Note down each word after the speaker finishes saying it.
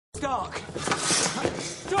Stark!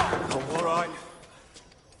 Stop! Oh, all right.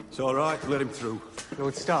 It's all right. Let him through.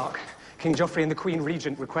 Lord Stark, King Joffrey and the Queen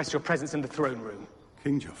Regent request your presence in the throne room.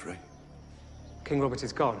 King Joffrey? King Robert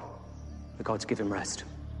is gone. The gods give him rest.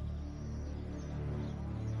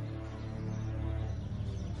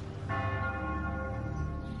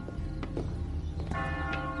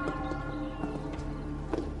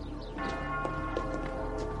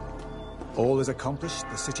 All is accomplished.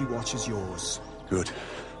 The city watch is yours. Good.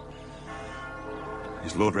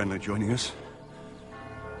 Is Lord Renly joining us?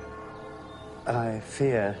 I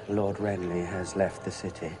fear Lord Renly has left the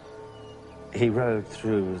city. He rode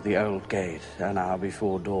through the old gate an hour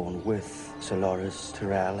before dawn with Sir Loras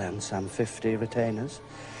Tyrell and some 50 retainers.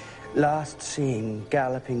 Last seen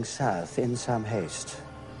galloping south in some haste.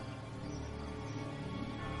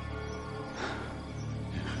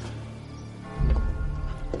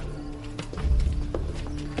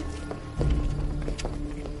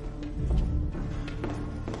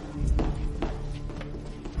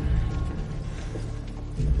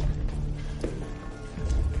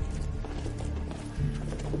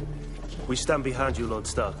 We stand behind you, Lord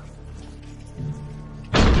Stark.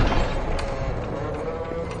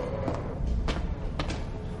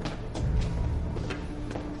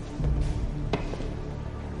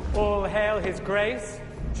 All hail his grace,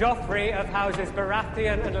 Joffrey of houses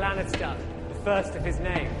Baratheon and Lannister, the first of his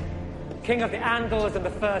name. King of the Andals and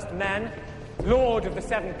the First Men, Lord of the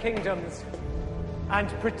Seven Kingdoms, and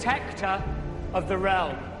Protector of the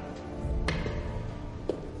Realm.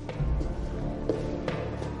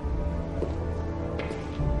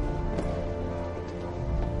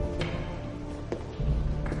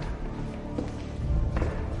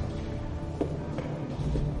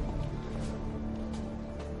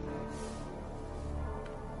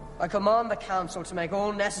 I command the Council to make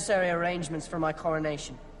all necessary arrangements for my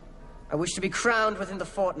coronation. I wish to be crowned within the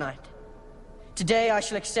fortnight. Today I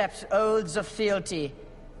shall accept oaths of fealty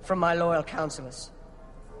from my loyal councillors.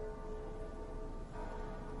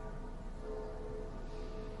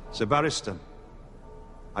 Sir Barristan,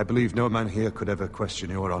 I believe no man here could ever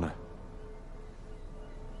question your honor.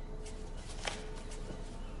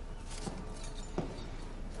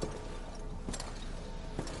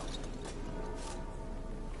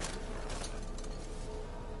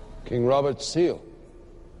 King Robert's seal,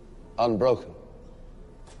 unbroken.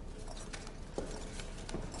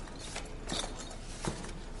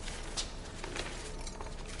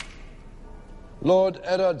 Lord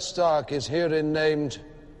Eddard Stark is herein named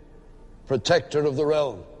Protector of the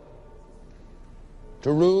Realm,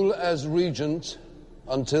 to rule as regent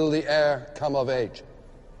until the heir come of age.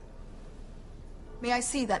 May I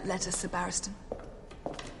see that letter, Sir Barristan?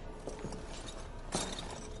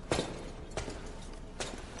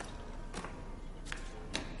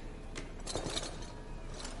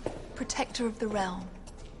 Protector of the Realm.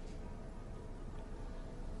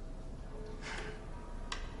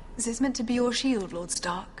 Is this meant to be your shield, Lord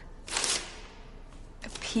Stark? A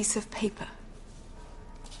piece of paper.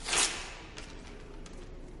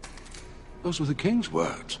 Those were the king's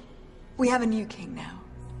words. We have a new king now.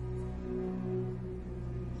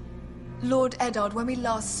 Lord Eddard, when we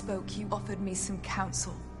last spoke, you offered me some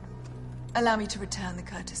counsel. Allow me to return the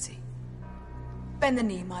courtesy. Bend the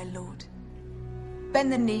knee, my lord. Bend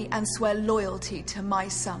the knee and swear loyalty to my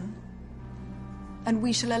son. And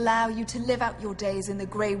we shall allow you to live out your days in the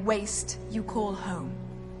grey waste you call home.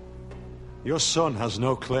 Your son has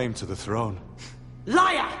no claim to the throne.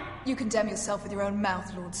 Liar! You condemn yourself with your own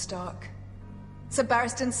mouth, Lord Stark. Sir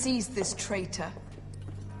Barristan seized this traitor.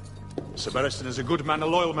 Sir Barristan is a good man, a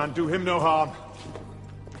loyal man. Do him no harm.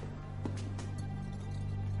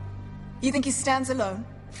 You think he stands alone?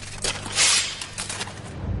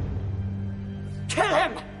 Kill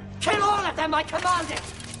him! Kill all of them, I command it!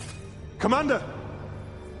 Commander!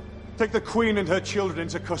 Take the Queen and her children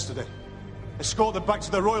into custody. Escort them back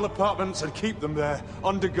to the royal apartments and keep them there,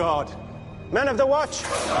 under guard. Men of the Watch!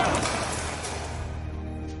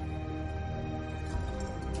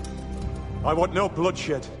 I want no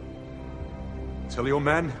bloodshed. Tell your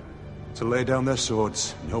men to lay down their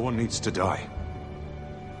swords. No one needs to die.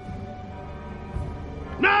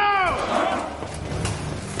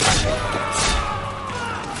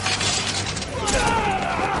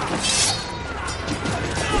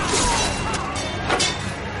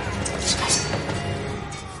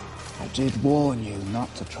 I did warn you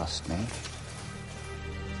not to trust me.